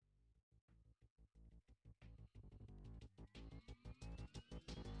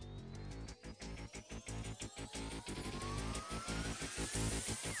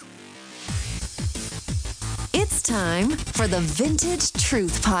It's time for the Vintage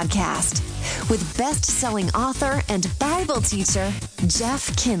Truth Podcast with best-selling author and Bible teacher,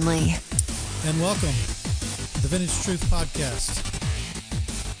 Jeff Kinley. And welcome to the Vintage Truth Podcast.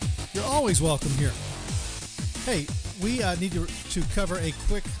 You're always welcome here. Hey, we need to cover a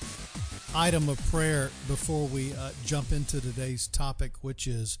quick item of prayer before we jump into today's topic, which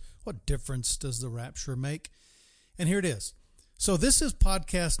is, what difference does the rapture make? And here it is. So this is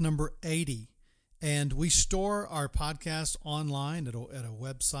podcast number 80. And we store our podcast online at a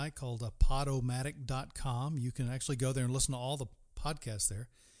website called podomatic.com. You can actually go there and listen to all the podcasts there.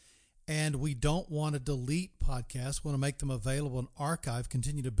 And we don't want to delete podcasts. We want to make them available in archive,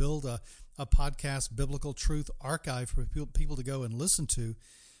 continue to build a podcast biblical truth archive for people to go and listen to.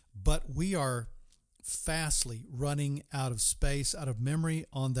 But we are fastly running out of space, out of memory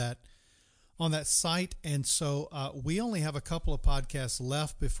on that site. And so we only have a couple of podcasts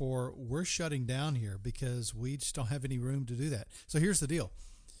left before we're shutting down here because we just don't have any room to do that. So here's the deal.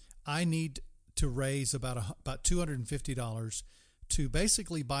 I need to raise about $250 to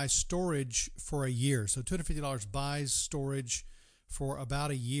basically buy storage for a year. So $250 buys storage for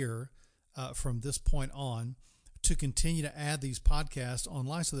about a year from this point on to continue to add these podcasts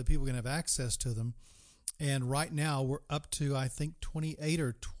online so that people can have access to them. And right now, we're up to, I think, 28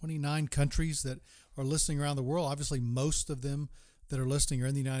 or 29 countries that are listening around the world. Obviously, most of them that are listening are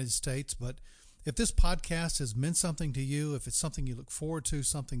in the United States. But if this podcast has meant something to you, if it's something you look forward to,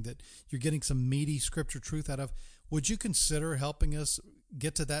 something that you're getting some meaty scripture truth out of, would you consider helping us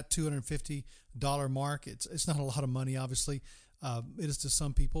get to that $250 mark? It's not a lot of money, obviously. It is to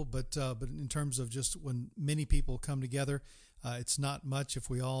some people, but in terms of just when many people come together, it's not much if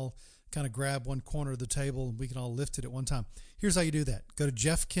we all kind of grab one corner of the table and we can all lift it at one time. Here's how you do that. Go to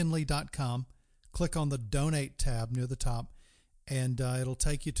jeffkinley.com, click on the donate tab near the top, and it'll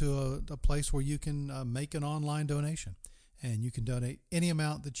take you to a place where you can make an online donation. And you can donate any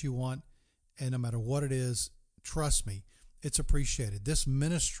amount that you want, and no matter what it is, trust me, it's appreciated. This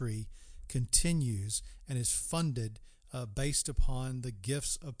ministry continues and is funded based upon the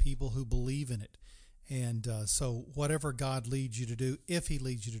gifts of people who believe in it. And so whatever God leads you to do, if he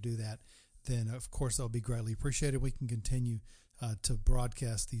leads you to do that, then of course that will be greatly appreciated. We can continue to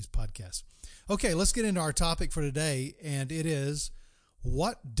broadcast these podcasts. Okay, let's get into our topic for today. And it is,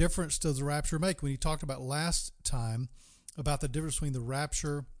 what difference does the rapture make? When you talked about last time about the difference between the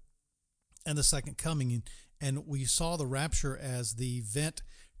rapture and the second coming. And we saw the rapture as the event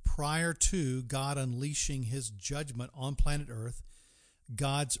prior to God unleashing his judgment on planet Earth,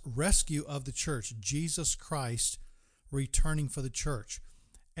 God's rescue of the church, Jesus Christ returning for the church.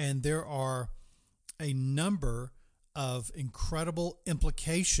 And there are a number of incredible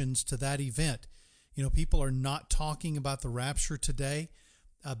implications to that event. You know, people are not talking about the rapture today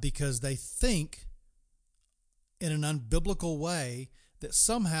because they think in an unbiblical way that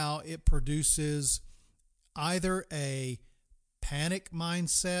somehow it produces either a panic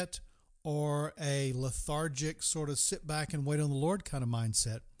mindset or a lethargic sort of sit back and wait on the Lord kind of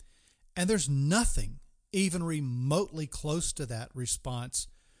mindset. And there's nothing even remotely close to that response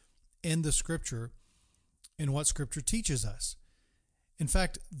in the scripture, in what scripture teaches us. In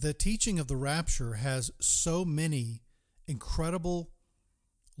fact, the teaching of the rapture has so many incredible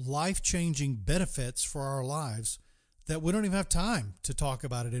life-changing benefits for our lives that we don't even have time to talk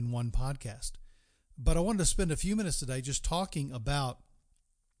about it in one podcast. But I wanted to spend a few minutes today just talking about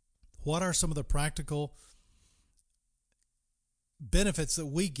what are some of the practical benefits that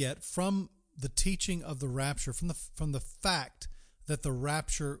we get from the teaching of the rapture, from the fact that the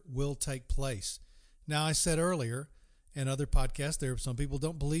rapture will take place. Now, I said earlier in other podcasts, there are some people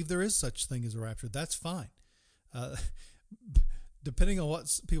don't believe there is such thing as a rapture. That's fine. Depending on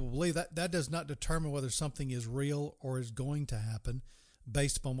what people believe, that does not determine whether something is real or is going to happen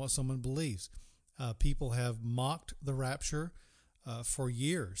based upon what someone believes. People have mocked the rapture for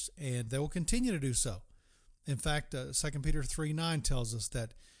years, and they will continue to do so. In fact, 2 Peter 3:9 tells us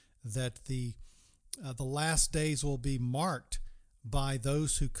that the last days will be marked by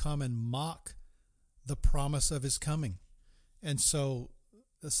those who come and mock the promise of his coming. And so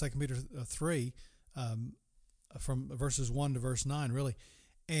 2 Peter 3, from verses 1 to verse 9, really.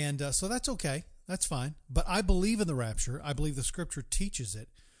 And so that's okay. That's fine. But I believe in the rapture. I believe the scripture teaches it.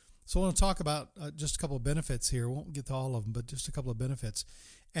 So I want to talk about just a couple of benefits here. We won't get to all of them, but just a couple of benefits.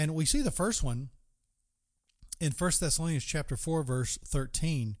 And we see the first one in 1 Thessalonians chapter 4, verse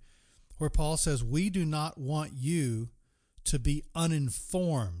 13, where Paul says, "We do not want you to be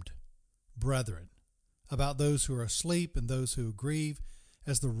uninformed, brethren, about those who are asleep and those who grieve,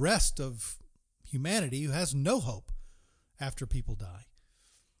 as the rest of humanity who has no hope after people die."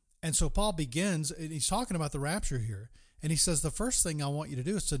 And so Paul begins, and he's talking about the rapture here. And he says, the first thing I want you to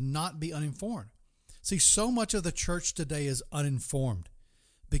do is to not be uninformed. See, so much of the church today is uninformed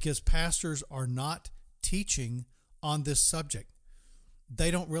because pastors are not teaching on this subject. They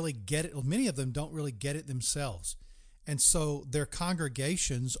don't really get it. Many of them don't really get it themselves. And so their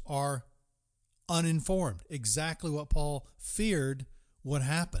congregations are uninformed, exactly what Paul feared would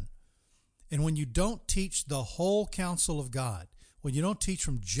happen. And when you don't teach the whole counsel of God, when you don't teach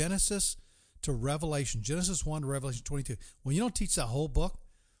from Genesis to Revelation, Genesis 1 to Revelation 22, when you don't teach that whole book,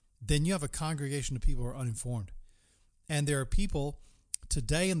 then you have a congregation of people who are uninformed. And there are people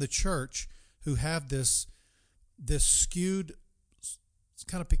today in the church who have this skewed,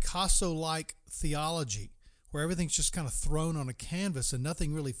 kind of Picasso-like theology where everything's just kind of thrown on a canvas and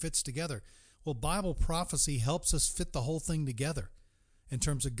nothing really fits together. Well, Bible prophecy helps us fit the whole thing together in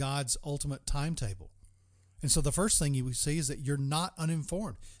terms of God's ultimate timetable. And so the first thing you see is that you're not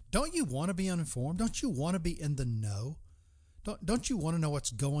uninformed. Don't you want to be uninformed? Don't you want to be in the know? Don't you want to know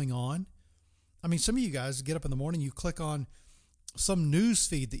what's going on? I mean, some of you guys get up in the morning, you click on some news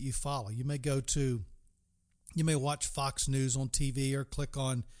feed that you follow. You may watch Fox News on TV or click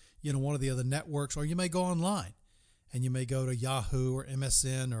on, one of the other networks, or you may go online and you may go to Yahoo or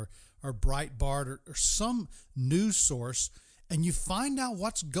MSN or Breitbart or some news source, and you find out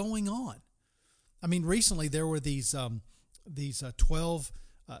what's going on. I mean, recently there were these 12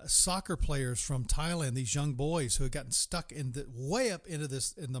 soccer players from Thailand, these young boys who had gotten stuck way up in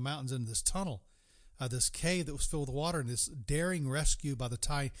the mountains, into this tunnel, this cave that was filled with water, and this daring rescue by the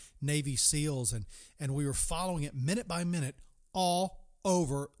Thai Navy SEALs, and we were following it minute by minute all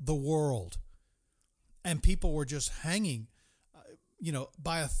over the world, and people were just hanging,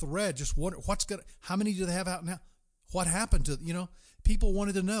 by a thread, just wondering how many do they have out now? What happened to, people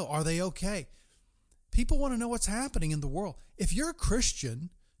wanted to know, are they okay? People want to know what's happening in the world. If you're a Christian,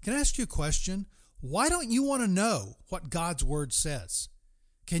 can I ask you a question? Why don't you want to know what God's word says?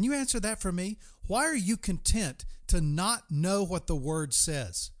 Can you answer that for me? Why are you content to not know what the word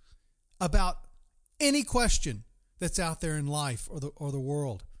says about any question that's out there in life or the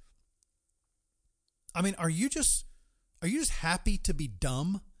world? I mean, are you just happy to be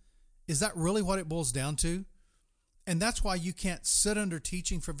dumb? Is that really what it boils down to? And that's why you can't sit under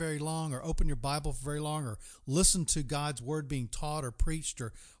teaching for very long, or open your Bible for very long, or listen to God's word being taught or preached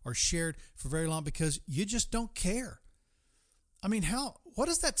or shared for very long, because you just don't care. I mean, what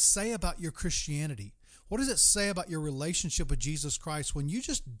does that say about your Christianity? What does it say about your relationship with Jesus Christ when you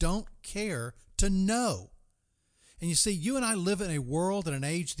just don't care to know? And you see, you and I live in a world and an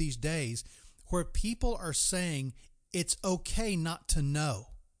age these days where people are saying it's okay not to know.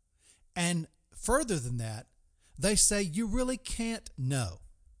 And further than that, they say you really can't know.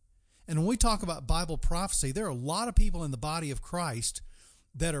 And when we talk about Bible prophecy, there are a lot of people in the body of Christ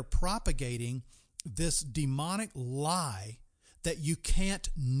that are propagating this demonic lie that you can't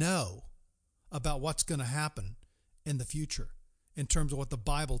know about what's going to happen in the future in terms of what the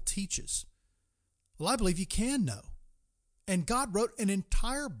Bible teaches. Well, I believe you can know. And God wrote an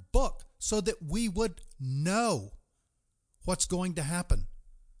entire book so that we would know what's going to happen.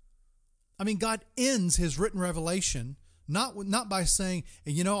 I mean, God ends his written revelation not by saying,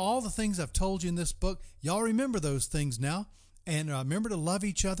 all the things I've told you in this book, y'all remember those things now. And remember to love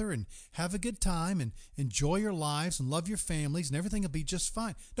each other and have a good time and enjoy your lives and love your families, and everything will be just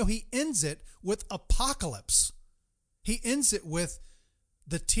fine. No, he ends it with apocalypse. He ends it with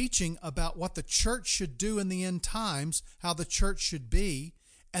the teaching about what the church should do in the end times, how the church should be,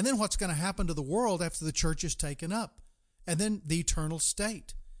 and then what's going to happen to the world after the church is taken up, and then the eternal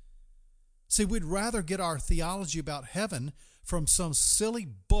state. See, we'd rather get our theology about heaven from some silly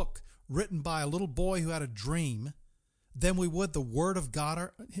book written by a little boy who had a dream than we would the Word of God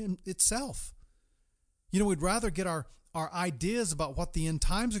itself. We'd rather get our ideas about what the end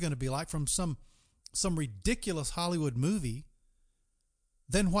times are going to be like from some ridiculous Hollywood movie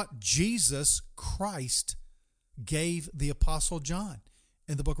than what Jesus Christ gave the Apostle John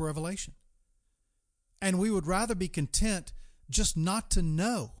in the book of Revelation. And we would rather be content just not to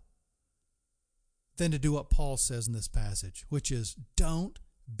know than to do what Paul says in this passage, which is don't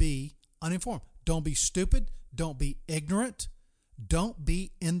be uninformed. Don't be stupid. Don't be ignorant. Don't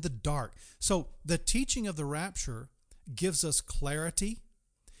be in the dark. So the teaching of the rapture gives us clarity.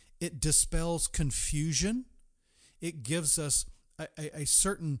 It dispels confusion. It gives us a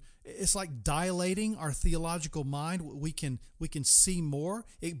certain, it's like dilating our theological mind. We can see more.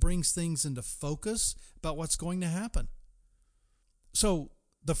 It brings things into focus about what's going to happen. So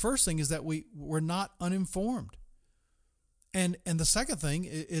the first thing is that we're not uninformed. And the second thing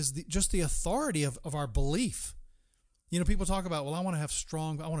is just the authority of our belief. People talk about, well, I want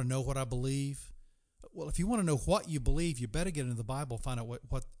to know what I believe. Well, if you want to know what you believe, you better get into the Bible, find out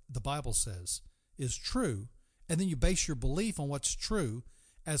what the Bible says is true, and then you base your belief on what's true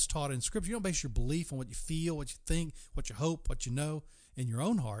as taught in Scripture. You don't base your belief on what you feel, what you think, what you hope, what you know in your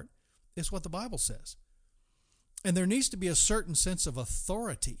own heart. It's what the Bible says. And there needs to be a certain sense of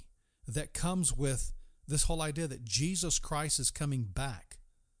authority that comes with this whole idea that Jesus Christ is coming back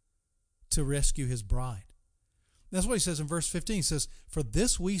to rescue his bride. That's what he says in verse 15. He says, "For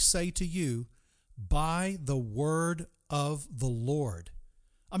this we say to you by the word of the Lord."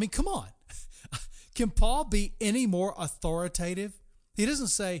 I mean, come on. Can Paul be any more authoritative? He doesn't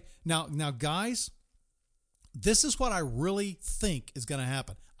say, now guys, this is what I really think is going to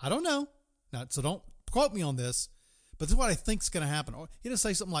happen. I don't know. Now, so don't quote me on this, but this is what I think is going to happen. Or he doesn't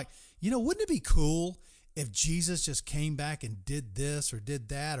say something like, wouldn't it be cool if Jesus just came back and did this or did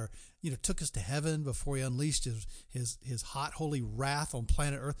that, or, took us to heaven before he unleashed his hot, holy wrath on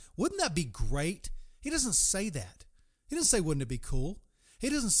planet Earth? Wouldn't that be great? He doesn't say that. He doesn't say, wouldn't it be cool? He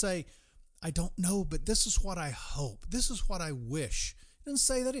doesn't say, I don't know, but this is what I hope. This is what I wish. He doesn't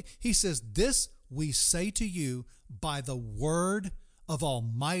say that. He says, this we say to you by the word of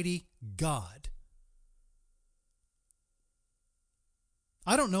Almighty God.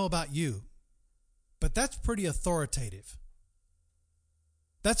 I don't know about you, but that's pretty authoritative.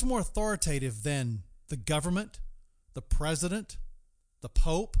 That's more authoritative than the government, the president, the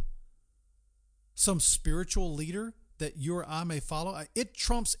Pope, some spiritual leader that you or I may follow. It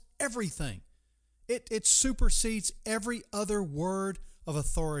trumps everything. It supersedes every other word of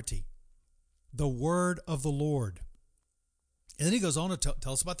authority. The word of the Lord. And then he goes on to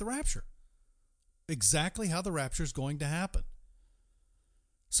tell us about the rapture. Exactly how the rapture is going to happen.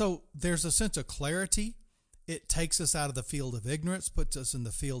 So there's a sense of clarity. It takes us out of the field of ignorance, puts us in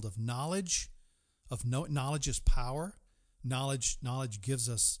the field of knowledge. Knowledge is power. Knowledge gives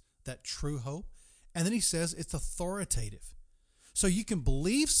us that true hope. And then he says it's authoritative. So you can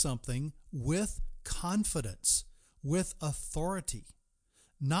believe something with confidence, with authority,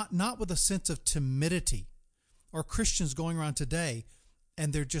 not with a sense of timidity, or Christians going around today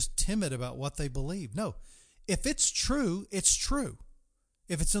and they're just timid about what they believe. No, if it's true, it's true.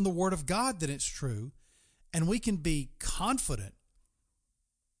 If it's in the Word of God, then it's true. And we can be confident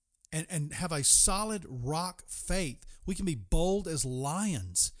and have a solid rock faith. We can be bold as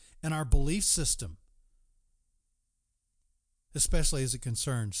lions in our belief system, especially as it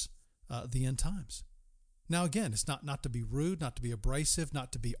concerns the end times. Now, again, it's not to be rude, not to be abrasive,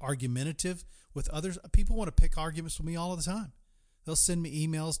 not to be argumentative with others. People want to pick arguments with me all the time. They'll send me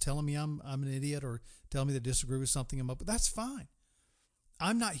emails telling me I'm an idiot or telling me they disagree with something. But that's fine.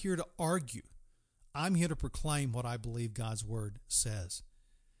 I'm not here to argue. I'm here to proclaim what I believe God's word says.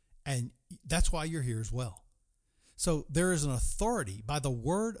 And that's why you're here as well. So there is an authority by the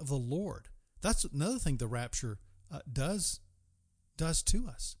word of the Lord. That's another thing the rapture does to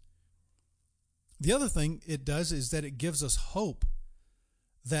us. The other thing it does is that it gives us hope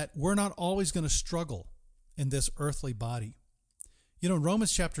that we're not always going to struggle in this earthly body. In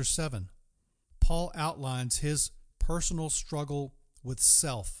Romans chapter 7, Paul outlines his personal struggle with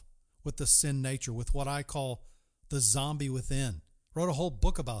self, with the sin nature, with what I call the zombie within. Wrote a whole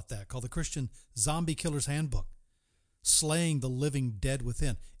book about that called The Christian Zombie Killer's Handbook, Slaying the Living Dead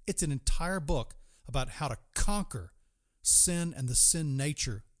Within. It's an entire book about how to conquer sin and the sin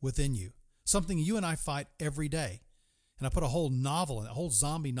nature within you, something you and I fight every day. And I put a whole novel, a whole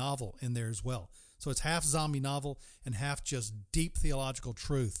zombie novel in there as well. So it's half zombie novel and half just deep theological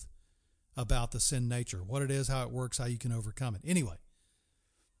truth about the sin nature, what it is, how it works, how you can overcome it. Anyway,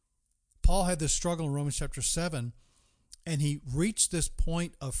 Paul had this struggle in Romans chapter 7, and he reached this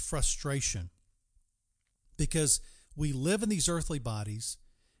point of frustration because we live in these earthly bodies,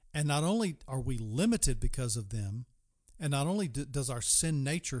 and not only are we limited because of them, and not only does our sin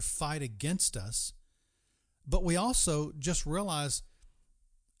nature fight against us, but we also just realize,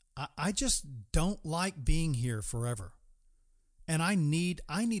 I just don't like being here forever. And I need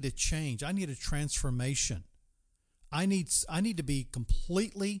a change. I need a transformation. I need to be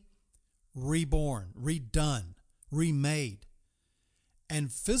completely reborn, redone, remade.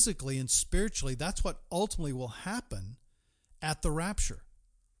 And physically and spiritually, that's what ultimately will happen at the rapture.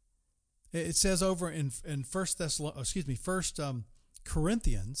 It says over in 1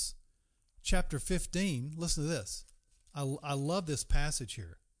 Corinthians chapter 15, listen to this. I love this passage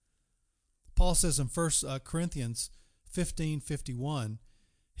here. Paul says in 1 Corinthians 15:51,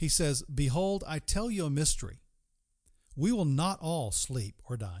 he says, "Behold, I tell you a mystery. We will not all sleep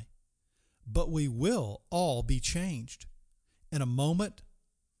or die, but we will all be changed in a moment,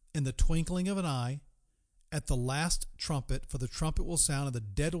 in the twinkling of an eye, at the last trumpet, for the trumpet will sound, and the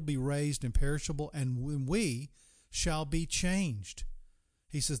dead will be raised imperishable, and when we shall be changed.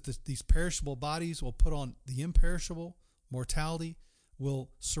 He says that these perishable bodies will put on the imperishable. Mortality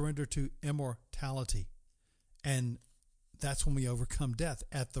will surrender to immortality. And that's when we overcome death,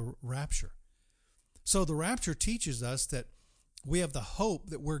 at the rapture. So the rapture teaches us that we have the hope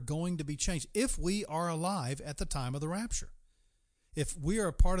that we're going to be changed if we are alive at the time of the rapture. If we are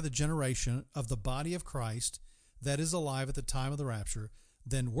a part of the generation of the body of Christ that is alive at the time of the rapture,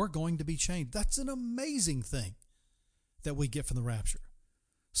 then we're going to be changed. That's an amazing thing that we get from the rapture.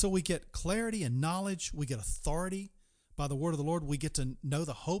 So we get clarity and knowledge. We get authority by the word of the Lord. We get to know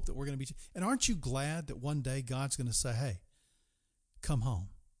the hope that we're going to be. And aren't you glad that one day God's going to say, hey, come home.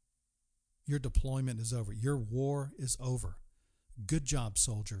 Your deployment is over. Your war is over. Good job,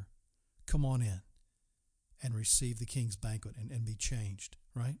 soldier. Come on in and receive the King's banquet and be changed,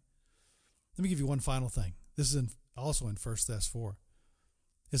 right? Let me give you one final thing. This is also in 1 Thess 4.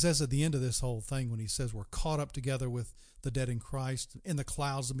 It says at the end of this whole thing, when he says we're caught up together with the dead in Christ in the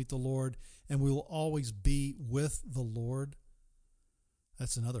clouds to meet the Lord, and we will always be with the Lord.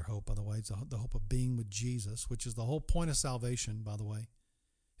 That's another hope, by the way. It's the hope of being with Jesus, which is the whole point of salvation, by the way,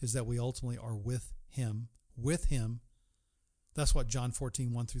 is that we ultimately are with him. With him. That's what John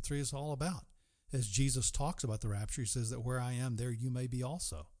 14, 1 through 3 is all about. As Jesus talks about the rapture, he says that where I am, there you may be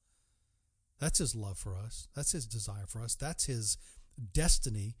also. That's his love for us. That's his desire for us. That's his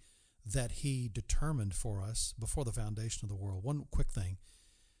destiny that he determined for us before the foundation of the world. One quick thing.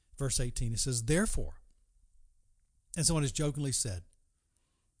 Verse 18, it says, therefore, and someone has jokingly said,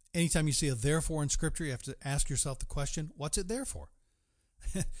 anytime you see a therefore in Scripture, you have to ask yourself the question, what's it there for?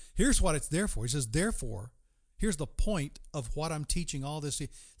 Here's what it's there for. He says, therefore, here's the point of what I'm teaching all this.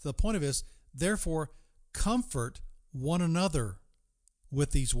 The point of it is, therefore, comfort one another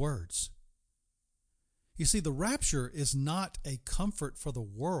with these words. You see, the rapture is not a comfort for the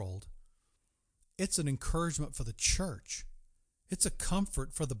world. It's an encouragement for the church. It's a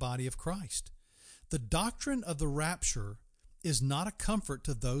comfort for the body of Christ. The doctrine of the rapture is not a comfort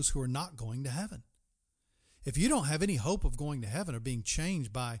to those who are not going to heaven. If you don't have any hope of going to heaven or being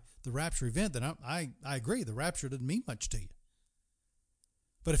changed by the rapture event, then I agree, the rapture doesn't mean much to you.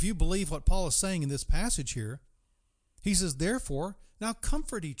 But if you believe what Paul is saying in this passage here, he says, therefore, now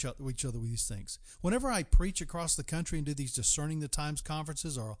comfort each other with these things. Whenever I preach across the country and do these Discerning the Times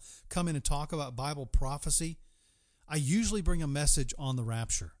conferences, or I'll come in and talk about Bible prophecy, I usually bring a message on the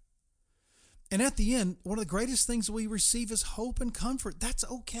rapture. And at the end, one of the greatest things we receive is hope and comfort. That's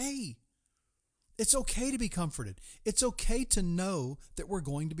okay. It's okay to be comforted. It's okay to know that we're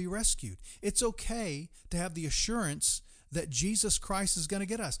going to be rescued. It's okay to have the assurance that Jesus Christ is going to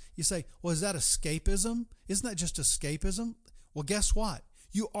get us. You say, well, is that escapism? Isn't that just escapism? Well, guess what?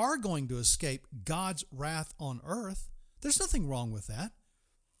 You are going to escape God's wrath on earth. There's nothing wrong with that.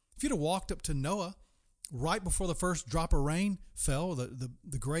 If you'd have walked up to Noah right before the first drop of rain fell, the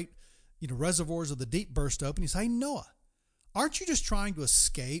great reservoirs of the deep burst open, you say, hey, Noah, aren't you just trying to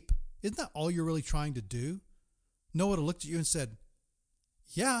escape? Isn't that all you're really trying to do? Noah would have looked at you and said,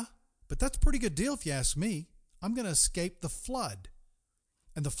 yeah, but that's a pretty good deal if you ask me. I'm going to escape the flood.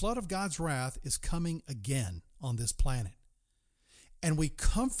 And the flood of God's wrath is coming again on this planet. And we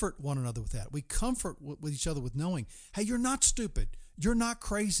comfort one another with that. We comfort with each other with knowing, hey, you're not stupid. You're not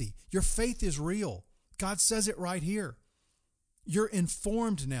crazy. Your faith is real. God says it right here. You're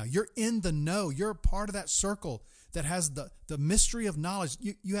informed now. You're in the know. You're a part of that circle that has the mystery of knowledge.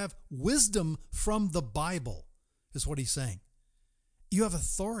 You have wisdom from the Bible, is what he's saying. You have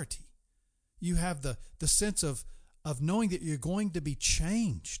authority. You have the sense of knowing that you're going to be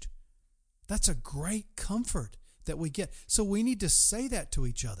changed. That's a great comfort that we get. So we need to say that to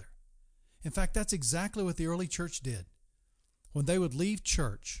each other. In fact, that's exactly what the early church did. When they would leave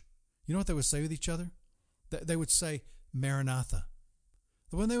church, you know what they would say with each other? They would say, Maranatha.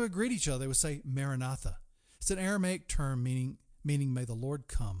 When they would greet each other, they would say, Maranatha. It's an Aramaic term meaning may the Lord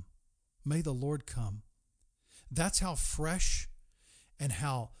come. May the Lord come. That's how fresh and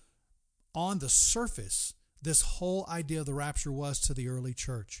how on the surface this whole idea of the rapture was to the early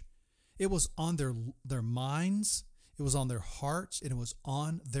church. It was on their minds, it was on their hearts, and it was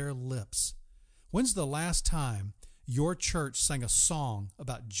on their lips. When's the last time your church sang a song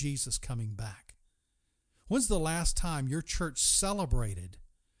about Jesus coming back? When's the last time your church celebrated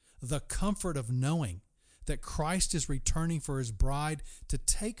the comfort of knowing that Christ is returning for his bride to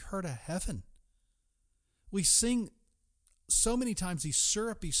take her to heaven? We sing so many times these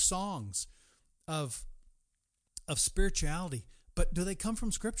syrupy songs of spirituality, but do they come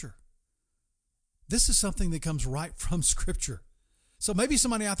from Scripture? This is something that comes right from Scripture. So maybe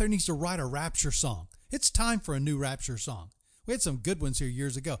somebody out there needs to write a rapture song It's time for a new Rapture song. We had some good ones here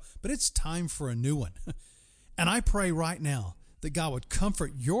years ago, but it's time for a new one. And I pray right now that God would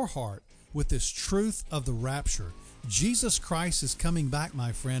comfort your heart with this truth of the rapture. Jesus Christ is coming back,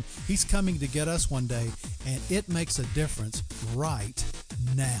 my friend. He's coming to get us one day, and it makes a difference right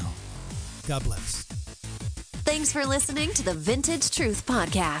now. God bless. Thanks for listening to the Vintage Truth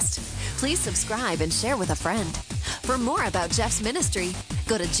Podcast. Please subscribe and share with a friend. For more about Jeff's ministry,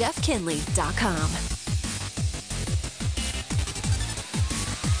 go to jeffkinley.com.